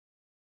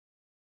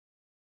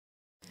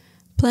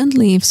Plant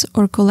leaves,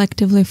 or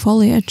collectively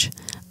foliage,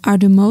 are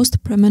the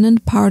most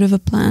prominent part of a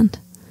plant.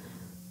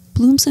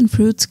 Blooms and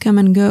fruits come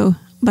and go,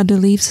 but the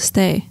leaves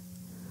stay.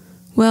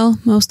 Well,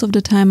 most of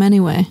the time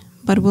anyway,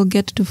 but we'll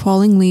get to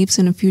falling leaves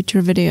in a future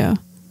video.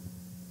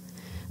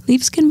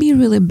 Leaves can be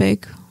really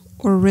big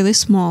or really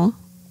small,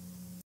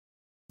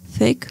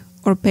 thick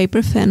or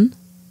paper thin,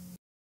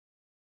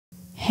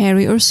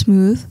 hairy or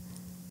smooth,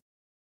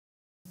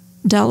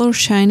 dull or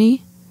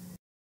shiny.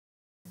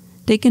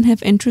 They can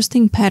have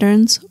interesting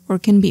patterns or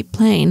can be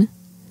plain,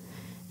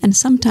 and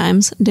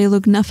sometimes they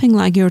look nothing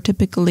like your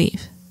typical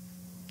leaf.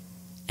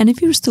 And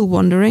if you're still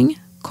wondering,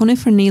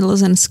 conifer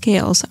needles and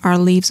scales are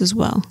leaves as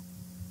well.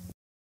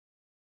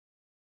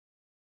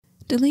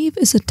 The leaf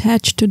is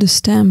attached to the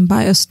stem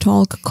by a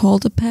stalk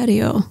called a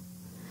petiole.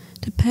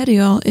 The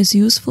petiole is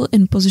useful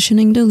in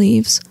positioning the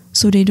leaves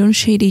so they don't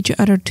shade each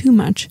other too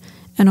much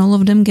and all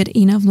of them get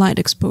enough light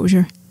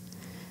exposure.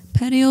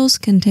 Petioles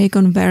can take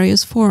on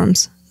various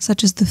forms,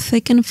 such as the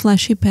thick and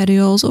fleshy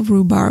petioles of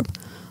rhubarb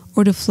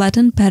or the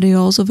flattened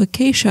petioles of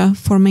acacia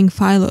forming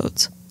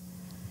phyllodes.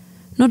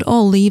 Not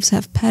all leaves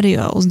have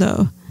petioles,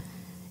 though.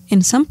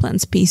 In some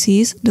plant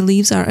species, the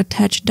leaves are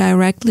attached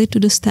directly to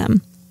the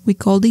stem. We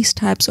call these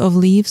types of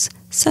leaves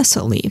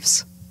sessile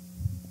leaves.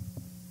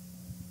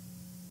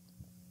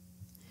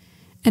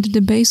 At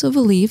the base of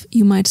a leaf,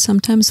 you might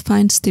sometimes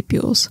find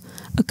stipules,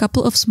 a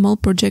couple of small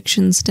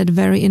projections that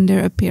vary in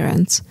their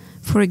appearance.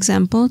 For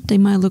example, they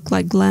might look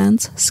like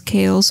glands,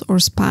 scales, or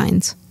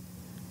spines.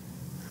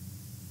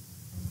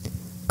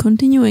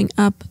 Continuing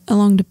up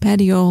along the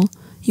petiole,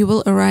 you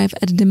will arrive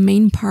at the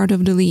main part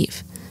of the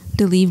leaf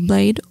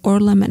blade or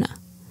lamina.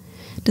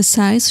 The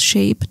size,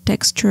 shape,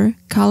 texture,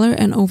 color,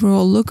 and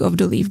overall look of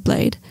the leaf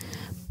blade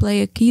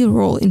play a key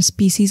role in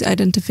species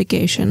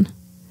identification.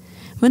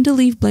 When the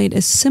leaf blade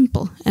is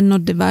simple and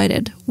not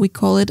divided, we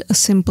call it a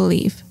simple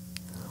leaf.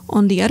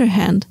 On the other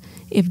hand,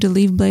 if the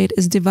leaf blade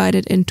is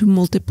divided into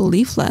multiple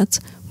leaflets,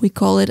 we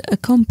call it a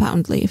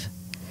compound leaf.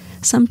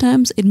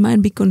 Sometimes it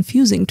might be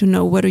confusing to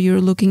know whether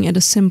you're looking at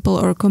a simple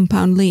or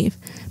compound leaf,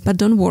 but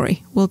don't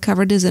worry, we'll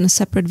cover this in a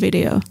separate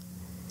video.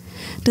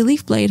 The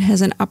leaf blade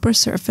has an upper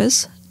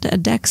surface, the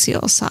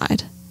adaxial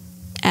side,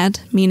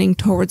 ad meaning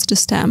towards the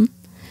stem,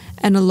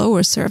 and a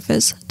lower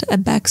surface, the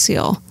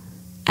abaxial,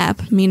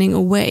 ab meaning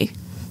away.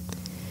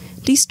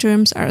 These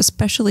terms are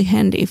especially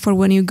handy for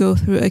when you go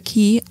through a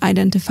key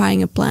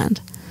identifying a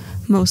plant.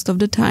 Most of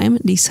the time,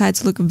 these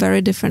sides look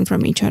very different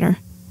from each other.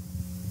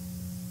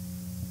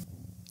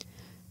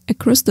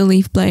 Across the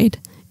leaf blade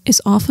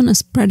is often a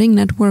spreading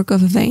network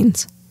of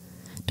veins.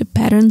 The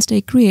patterns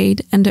they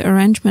create and the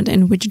arrangement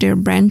in which they're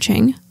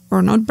branching,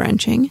 or not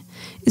branching,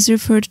 is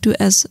referred to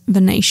as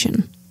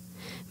venation.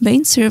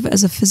 Veins serve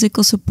as a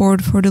physical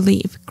support for the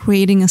leaf,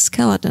 creating a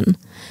skeleton,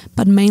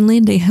 but mainly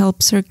they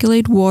help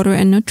circulate water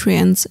and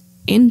nutrients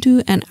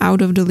into and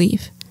out of the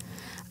leaf.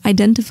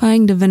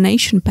 Identifying the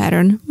venation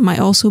pattern might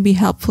also be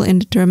helpful in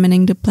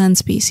determining the plant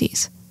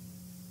species.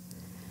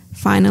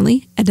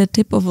 Finally, at the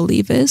tip of a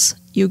leaf is,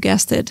 you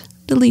guessed it,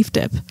 the leaf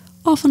tip,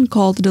 often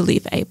called the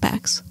leaf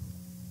apex.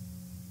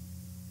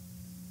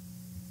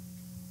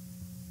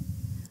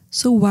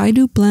 So why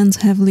do plants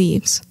have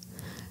leaves?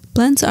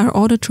 Plants are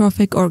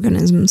autotrophic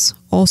organisms,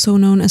 also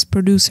known as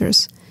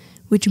producers,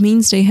 which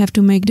means they have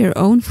to make their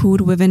own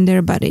food within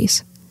their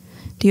bodies.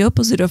 The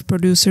opposite of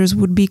producers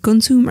would be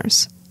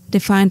consumers,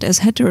 defined as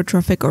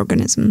heterotrophic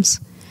organisms.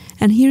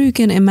 And here you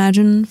can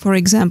imagine, for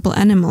example,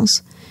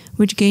 animals,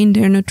 which gain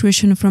their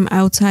nutrition from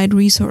outside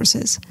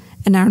resources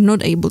and are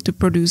not able to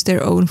produce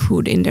their own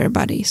food in their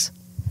bodies.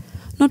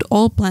 Not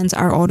all plants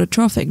are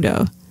autotrophic,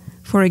 though.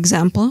 For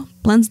example,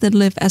 plants that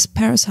live as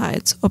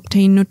parasites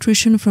obtain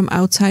nutrition from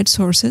outside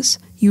sources,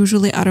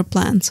 usually other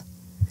plants.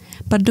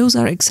 But those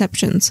are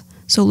exceptions,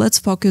 so let's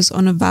focus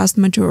on a vast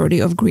majority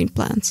of green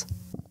plants.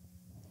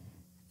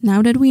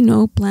 Now that we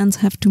know plants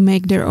have to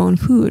make their own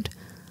food,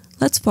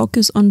 let's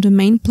focus on the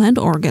main plant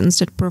organs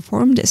that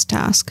perform this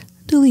task,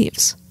 the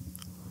leaves.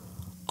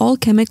 All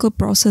chemical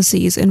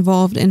processes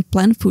involved in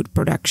plant food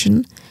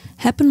production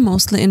happen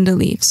mostly in the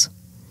leaves.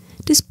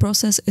 This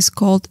process is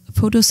called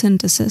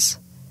photosynthesis.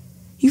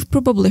 You've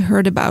probably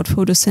heard about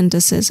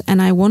photosynthesis,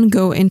 and I won't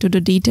go into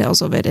the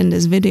details of it in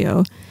this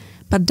video,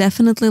 but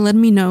definitely let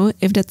me know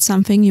if that's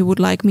something you would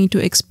like me to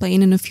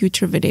explain in a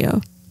future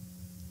video.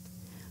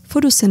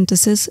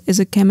 Photosynthesis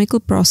is a chemical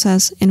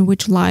process in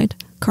which light,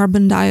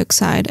 carbon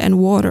dioxide, and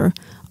water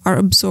are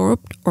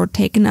absorbed or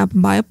taken up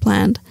by a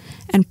plant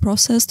and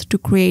processed to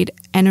create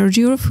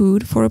energy or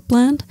food for a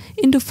plant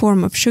in the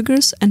form of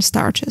sugars and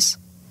starches.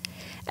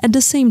 At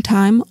the same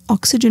time,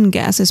 oxygen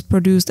gas is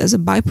produced as a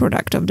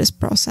byproduct of this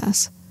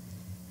process.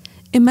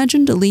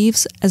 Imagine the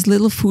leaves as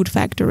little food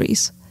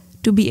factories.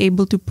 To be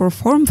able to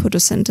perform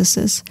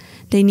photosynthesis,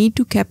 they need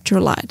to capture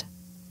light.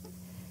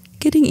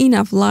 Getting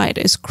enough light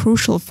is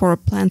crucial for a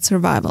plant's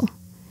survival.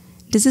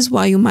 This is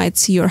why you might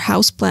see your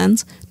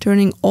houseplants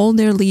turning all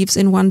their leaves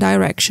in one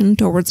direction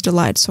towards the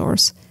light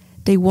source.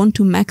 They want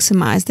to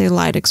maximize their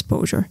light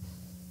exposure.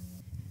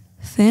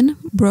 Thin,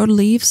 broad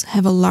leaves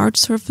have a large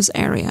surface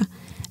area,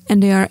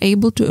 and they are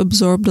able to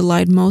absorb the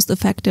light most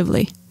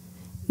effectively,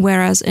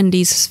 whereas in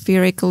these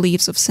spherical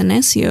leaves of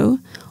Senecio,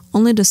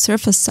 only the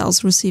surface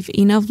cells receive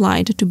enough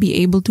light to be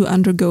able to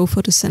undergo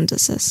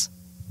photosynthesis.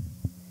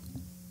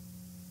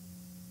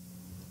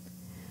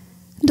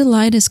 The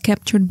light is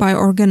captured by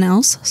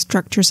organelles,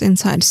 structures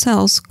inside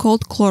cells,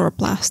 called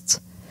chloroplasts.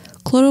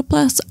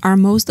 Chloroplasts are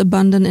most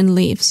abundant in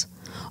leaves,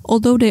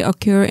 although they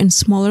occur in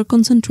smaller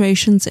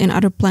concentrations in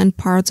other plant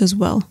parts as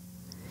well.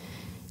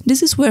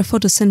 This is where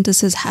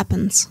photosynthesis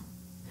happens.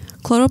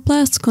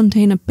 Chloroplasts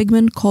contain a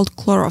pigment called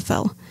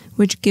chlorophyll,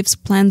 which gives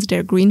plants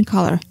their green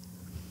color.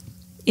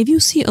 If you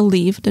see a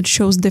leaf that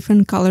shows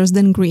different colors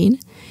than green,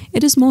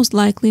 it is most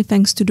likely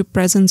thanks to the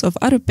presence of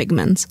other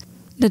pigments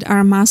that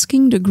are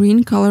masking the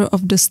green color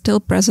of the still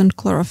present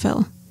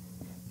chlorophyll.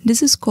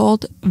 This is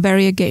called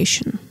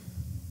variegation.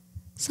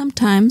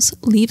 Sometimes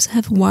leaves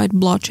have white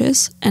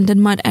blotches, and that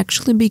might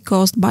actually be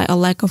caused by a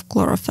lack of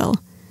chlorophyll.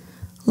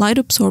 Light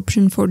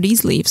absorption for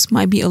these leaves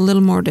might be a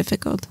little more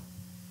difficult.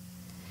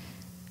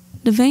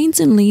 The veins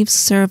in leaves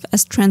serve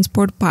as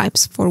transport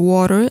pipes for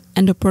water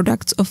and the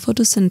products of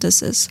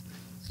photosynthesis,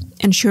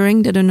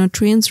 ensuring that the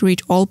nutrients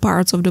reach all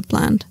parts of the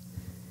plant.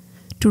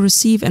 To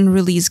receive and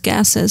release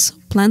gases,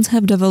 plants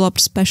have developed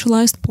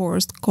specialized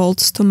pores called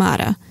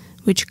stomata,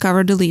 which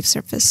cover the leaf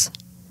surface.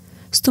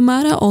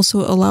 Stomata also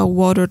allow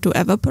water to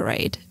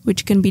evaporate,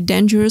 which can be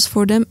dangerous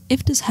for them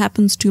if this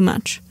happens too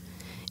much.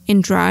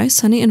 In dry,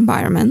 sunny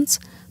environments,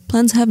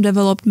 plants have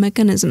developed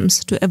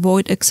mechanisms to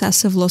avoid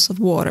excessive loss of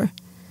water.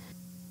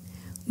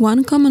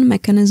 One common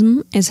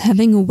mechanism is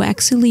having a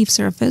waxy leaf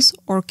surface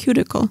or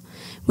cuticle,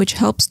 which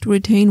helps to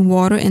retain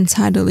water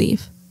inside the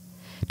leaf.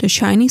 The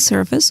shiny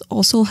surface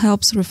also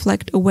helps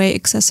reflect away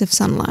excessive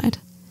sunlight.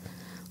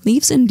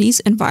 Leaves in these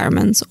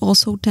environments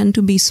also tend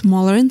to be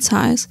smaller in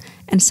size,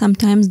 and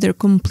sometimes they're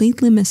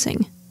completely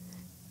missing.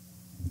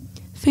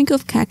 Think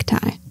of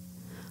cacti.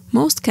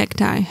 Most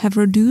cacti have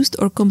reduced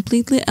or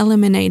completely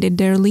eliminated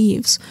their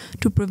leaves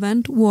to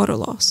prevent water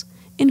loss.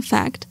 In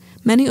fact,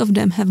 many of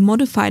them have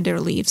modified their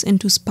leaves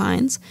into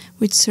spines,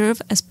 which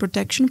serve as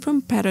protection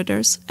from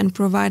predators and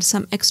provide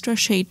some extra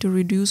shade to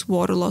reduce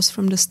water loss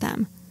from the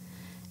stem.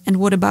 And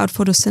what about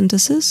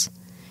photosynthesis?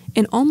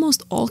 In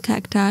almost all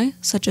cacti,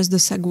 such as the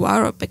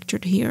saguaro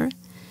pictured here,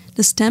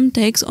 the stem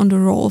takes on the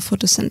role of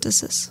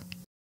photosynthesis.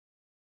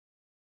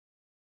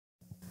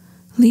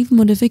 Leaf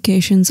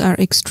modifications are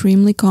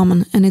extremely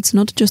common, and it's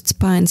not just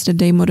spines that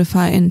they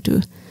modify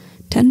into.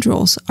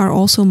 Tendrils are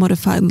also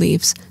modified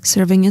leaves,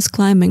 serving as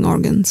climbing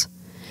organs.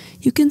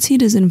 You can see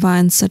this in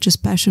vines such as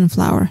passion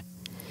flower.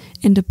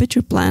 In the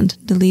pitcher plant,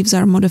 the leaves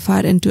are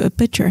modified into a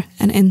pitcher,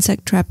 an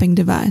insect trapping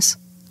device.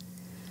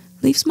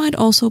 Leaves might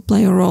also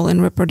play a role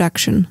in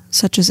reproduction,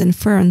 such as in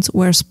ferns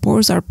where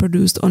spores are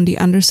produced on the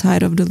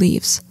underside of the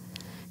leaves.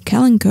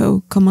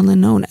 Calico, commonly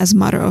known as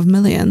mother of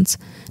millions,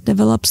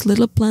 develops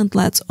little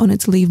plantlets on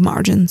its leaf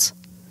margins.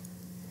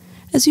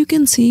 As you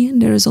can see,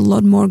 there is a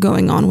lot more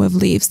going on with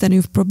leaves than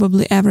you've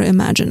probably ever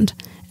imagined,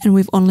 and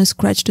we've only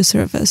scratched the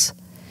surface.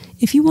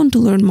 If you want to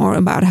learn more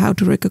about how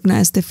to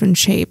recognize different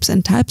shapes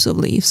and types of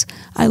leaves,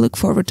 I look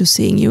forward to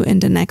seeing you in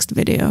the next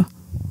video.